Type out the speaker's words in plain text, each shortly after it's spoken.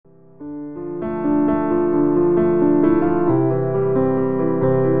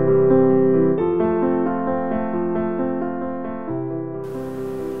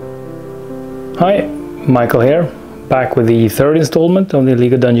Hi, Michael here, back with the third installment of the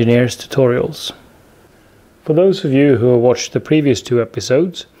League of Dungeoneers tutorials. For those of you who have watched the previous two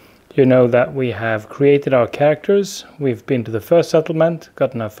episodes, you know that we have created our characters, we've been to the first settlement,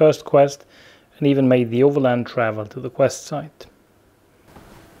 gotten our first quest, and even made the overland travel to the quest site.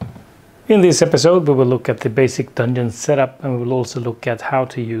 In this episode we will look at the basic dungeon setup, and we will also look at how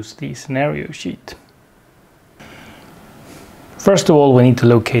to use the scenario sheet. First of all, we need to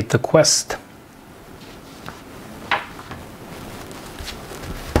locate the quest.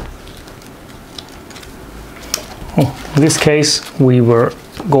 In this case, we were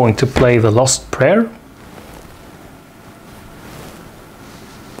going to play the Lost Prayer.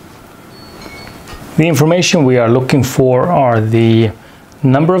 The information we are looking for are the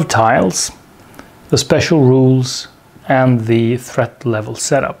number of tiles, the special rules, and the threat level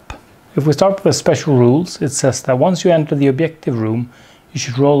setup. If we start with the special rules, it says that once you enter the objective room, you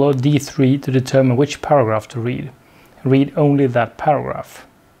should roll a d3 to determine which paragraph to read. Read only that paragraph.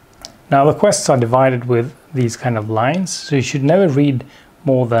 Now the quests are divided with these kind of lines, so you should never read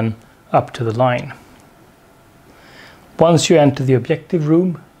more than up to the line. Once you enter the objective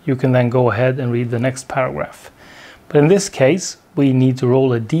room, you can then go ahead and read the next paragraph. But in this case, we need to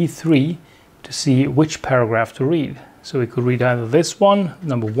roll a d3 to see which paragraph to read. So we could read either this one,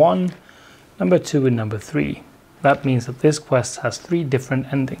 number 1, number 2, and number 3. That means that this quest has 3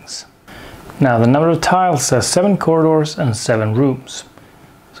 different endings. Now the number of tiles says 7 corridors and 7 rooms.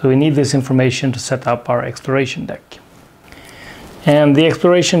 So we need this information to set up our exploration deck. And the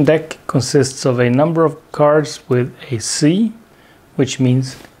exploration deck consists of a number of cards with a C, which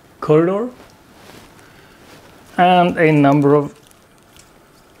means corridor, and a number of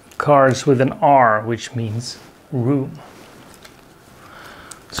cards with an R, which means room.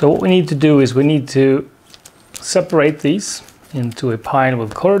 So what we need to do is we need to separate these into a pile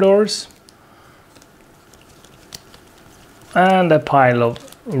with corridors and a pile of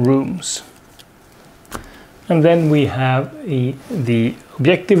rooms. And then we have the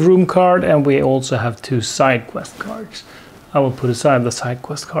objective room card, and we also have 2 side quest cards. I will put aside the side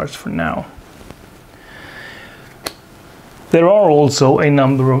quest cards for now. There are also a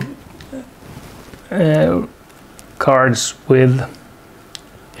number of cards with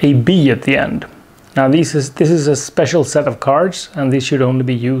a B at the end. Now this is a special set of cards, and these should only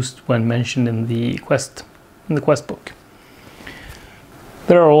be used when mentioned in the quest book.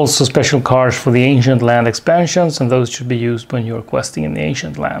 There are also special cards for the Ancient Land expansions, and those should be used when you're questing in the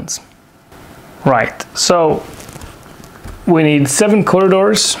Ancient Lands. Right, so we need 7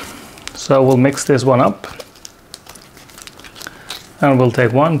 corridors, so we'll mix this one up. And we'll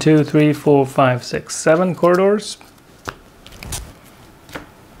take 1, 2, 3, 4, 5, 6, 7 corridors.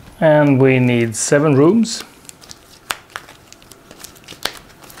 And we need 7 rooms.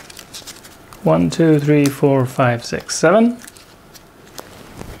 1, 2, 3, 4, 5, 6, 7.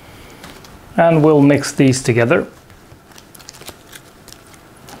 And we'll mix these together.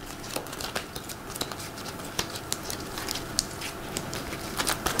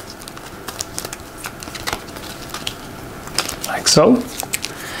 Like so.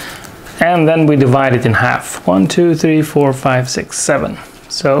 And then we divide it in half. 1, 2, 3, 4, 5, 6, 7.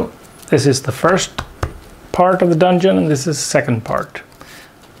 So this is the first part of the dungeon, and this is the second part.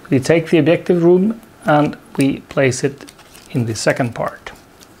 We take the objective room and we place it in the second part.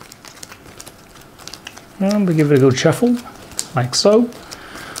 And we give it a good shuffle, like so.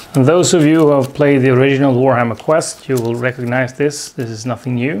 And those of you who have played the original Warhammer Quest, you will recognize this. This is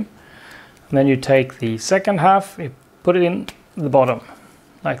nothing new. And then you take the second half, you put it in the bottom,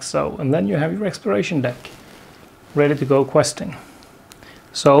 like so. And then you have your exploration deck ready to go questing.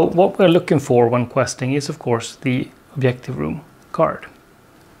 So what we're looking for when questing is, of course, the objective room card.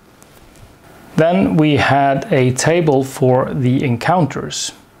 Then we had a table for the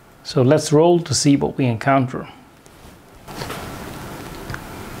encounters. So let's roll to see what we encounter.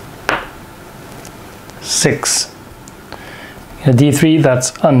 6. In a D3,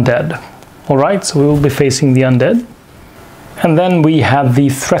 that's undead. Alright, so we will be facing the undead. And then we have the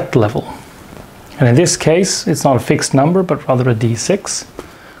threat level. And in this case, it's not a fixed number, but rather a D6.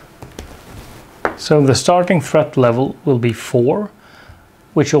 So the starting threat level will be 4,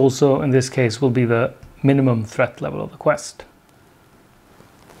 which also in this case will be the minimum threat level of the quest.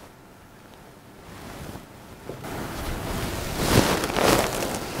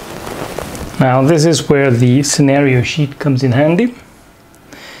 Now this is where the scenario sheet comes in handy.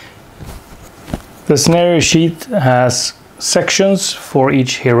 The scenario sheet has sections for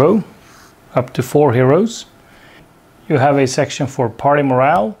each hero, up to 4 heroes. You have a section for party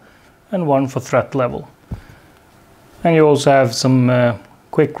morale and one for threat level. And you also have some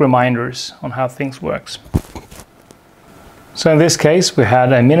quick reminders on how things works. So in this case we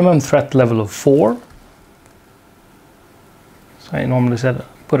had a minimum threat level of 4. So I normally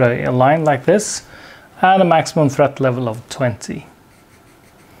put a line like this, and a maximum threat level of 20.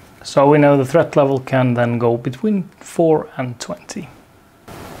 So we know the threat level can then go between 4 and 20.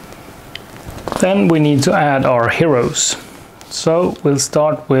 Then we need to add our heroes. So we'll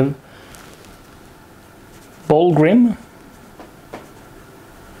start with Bolgrim.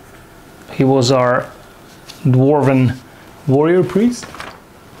 He was our dwarven warrior priest.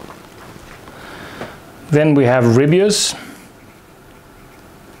 Then we have Ribius.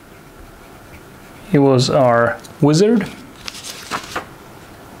 He was our wizard.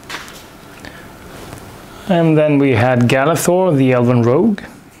 And then we had Galithor, the elven rogue.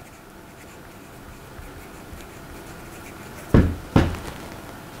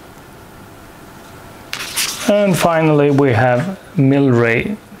 And finally we have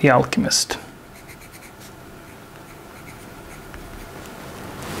Milray, the alchemist.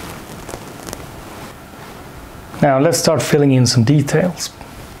 Now let's start filling in some details.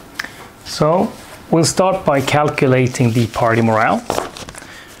 So we'll start by calculating the party morale.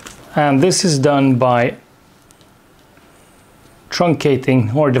 And this is done by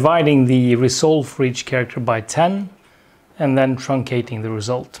truncating or dividing the resolve for each character by 10 and then truncating the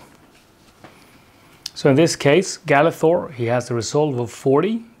result. So in this case, Galithor, he has a resolve of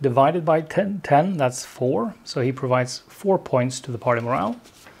 40 divided by 10, that's 4. So he provides 4 points to the party morale.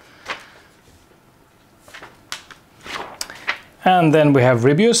 And then we have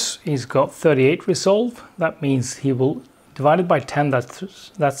Ribius, he's got 38 resolve. That means he will, divided by 10, that's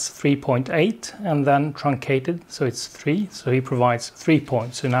 3.8, and then truncated, so it's 3. So he provides 3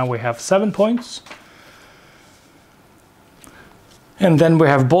 points. So now we have 7 points. And then we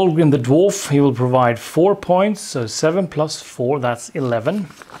have Bolgrim the dwarf, he will provide 4 points, so 7 plus 4, that's 11.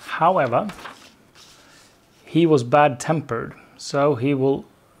 However, he was bad-tempered, so he will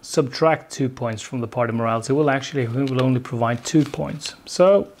subtract 2 points from the party morale. So he will only provide 2 points.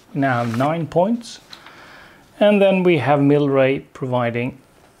 So we now have 9 points. And then we have Milray providing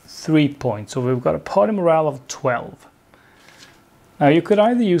 3 points. So we've got a party morale of 12. Now you could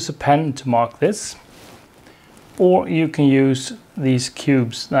either use a pen to mark this, or you can use these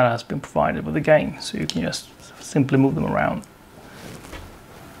cubes that has been provided with the game. So you can just simply move them around.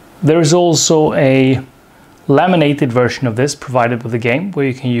 There is also a laminated version of this provided with the game, where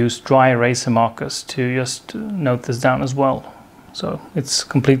you can use dry eraser markers to just note this down as well. So it's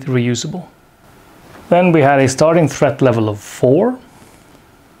completely reusable. Then we had a starting threat level of 4.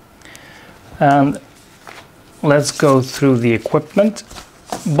 And let's go through the equipment.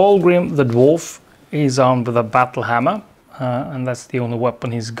 Bolgrim the dwarf, he's armed with a battle hammer, and that's the only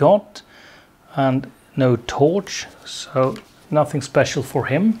weapon he's got. And no torch, so nothing special for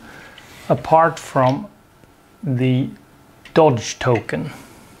him, apart from the dodge token.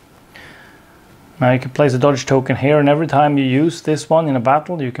 Now you can place a dodge token here, and every time you use this one in a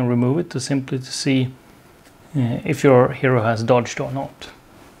battle you can remove it to see if your hero has dodged or not.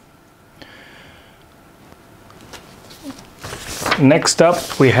 Next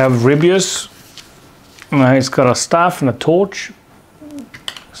up we have Ribius. Now he's got a staff and a torch,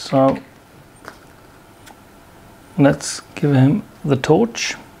 so let's give him the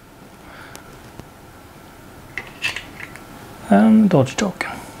torch. And dodge token.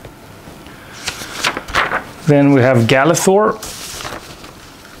 Then we have Galithor,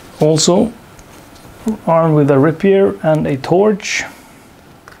 also armed with a rapier and a torch,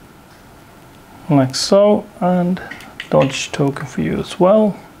 like so, and dodge token for you as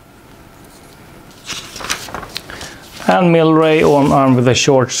well. And Milray, armed with a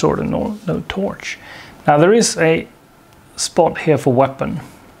short sword and no torch. Now there is a spot here for weapon.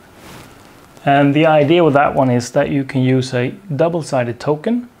 And the idea with that one is that you can use a double-sided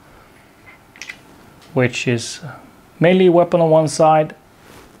token, which is melee weapon on one side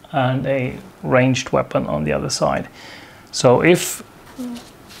and a ranged weapon on the other side. So if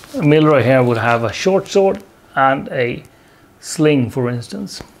Milray here would have a short sword and a sling, for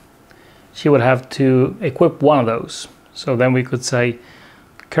instance, she would have to equip one of those. So then we could say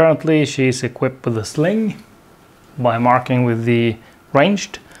currently she's equipped with a sling by marking with the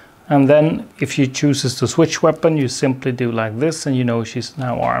ranged. And then if she chooses to switch weapon, you simply do like this, and you know she's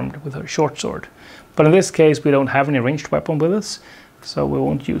now armed with her short sword. But in this case, we don't have any ranged weapon with us, so we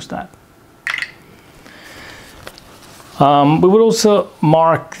won't use that. We will also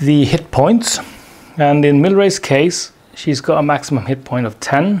mark the hit points. And in Milray's case, she's got a maximum hit point of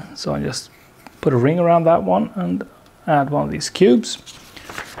 10. So I just put a ring around that one and add one of these cubes.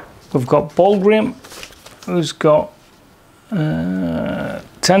 We've got Bolgrim, who's got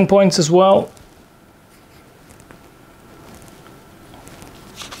 10 points as well.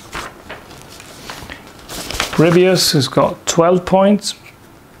 Ribius has got 12 points.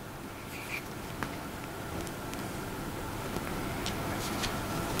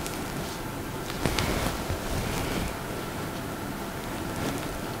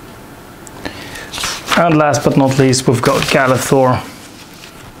 And last but not least, we've got Galithor,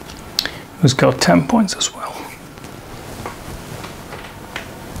 who's got 10 points as well.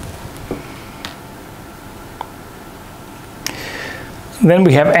 Then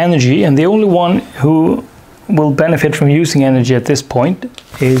we have energy, and the only one who will benefit from using energy at this point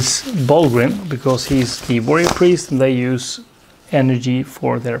is Bolgrim, because he's the warrior priest and they use energy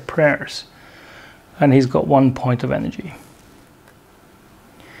for their prayers. And he's got 1 point of energy.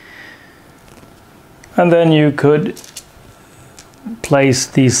 And then you could place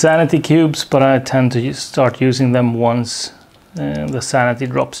these sanity cubes, but I tend to start using them once the sanity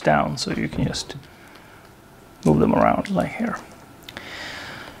drops down, so you can just move them around like here.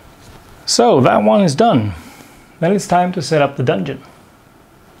 So that one is done. Then it's time to set up the dungeon.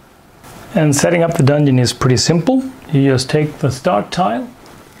 And setting up the dungeon is pretty simple. You just take the start tile,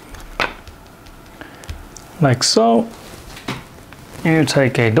 like so. You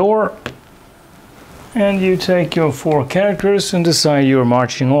take a door, and you take your 4 characters and decide your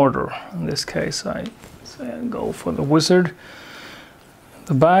marching order. In this case, I go for the wizard at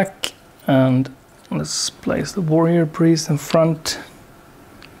the back, and let's place the warrior priest in front,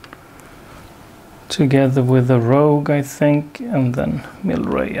 together with the rogue, I think, and then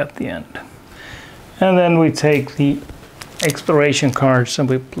Milray at the end. And then we take the exploration cards and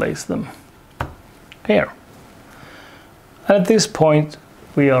we place them here. And at this point,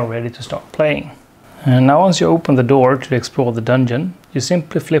 we are ready to start playing. And now once you open the door to explore the dungeon, you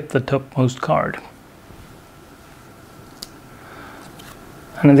simply flip the topmost card.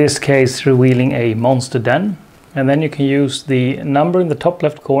 And in this case, revealing a monster den. And then you can use the number in the top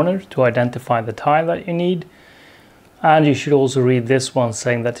left corner to identify the tile that you need. And you should also read this one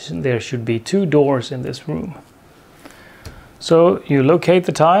saying that there should be 2 doors in this room. So you locate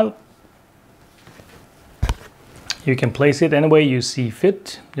the tile. You can place it any way you see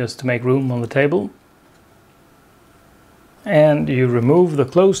fit, just to make room on the table. And you remove the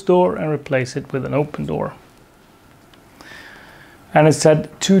closed door and replace it with an open door. And it said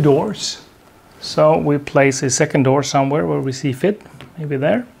 2 doors. So we place a second door somewhere where we see fit, maybe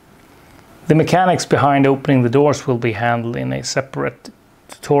there. The mechanics behind opening the doors will be handled in a separate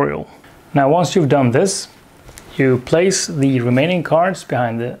tutorial. Now once you've done this, you place the remaining cards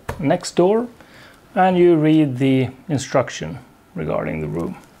behind the next door and you read the instruction regarding the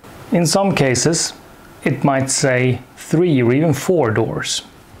room. In some cases, it might say 3 or even 4 doors.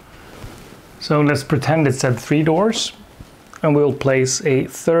 So let's pretend it said 3 doors, and we'll place a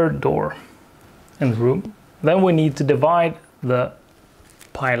 3rd door in the room. Then we need to divide the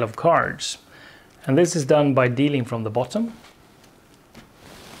pile of cards, and this is done by dealing from the bottom.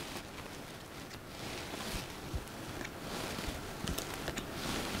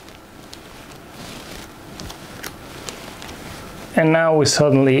 And now we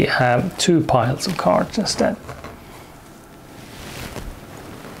suddenly have 2 piles of cards instead.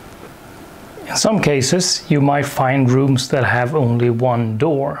 In some cases, you might find rooms that have only 1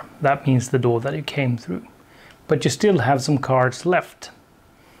 door. That means the door that you came through. But you still have some cards left.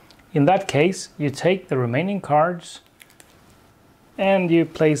 In that case, you take the remaining cards and you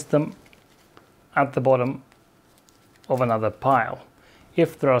place them at the bottom of another pile.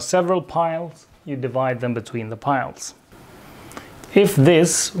 If there are several piles, you divide them between the piles. If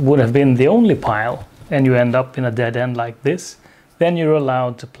this would have been the only pile and you end up in a dead end like this, then you're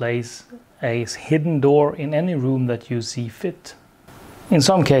allowed to place a hidden door in any room that you see fit. In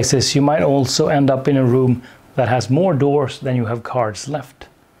some cases, you might also end up in a room that has more doors than you have cards left.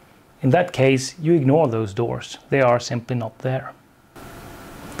 In that case, you ignore those doors. They are simply not there.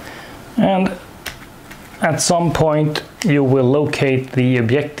 And at some point, you will locate the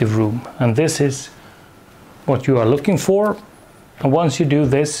objective room, and this is what you are looking for. And once you do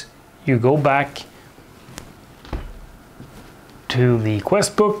this, you go back to the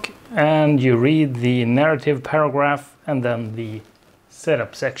quest book and you read the narrative paragraph and then the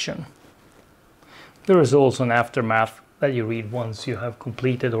setup section. There is also an aftermath that you read once you have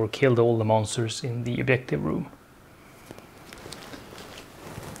completed or killed all the monsters in the objective room.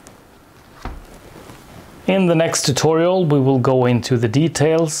 In the next tutorial, we will go into the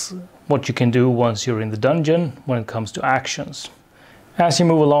details, what you can do once you're in the dungeon when it comes to actions. As you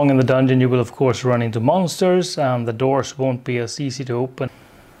move along in the dungeon, you will of course run into monsters and the doors won't be as easy to open.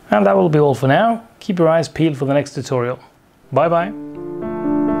 And that will be all for now. Keep your eyes peeled for the next tutorial. Bye bye.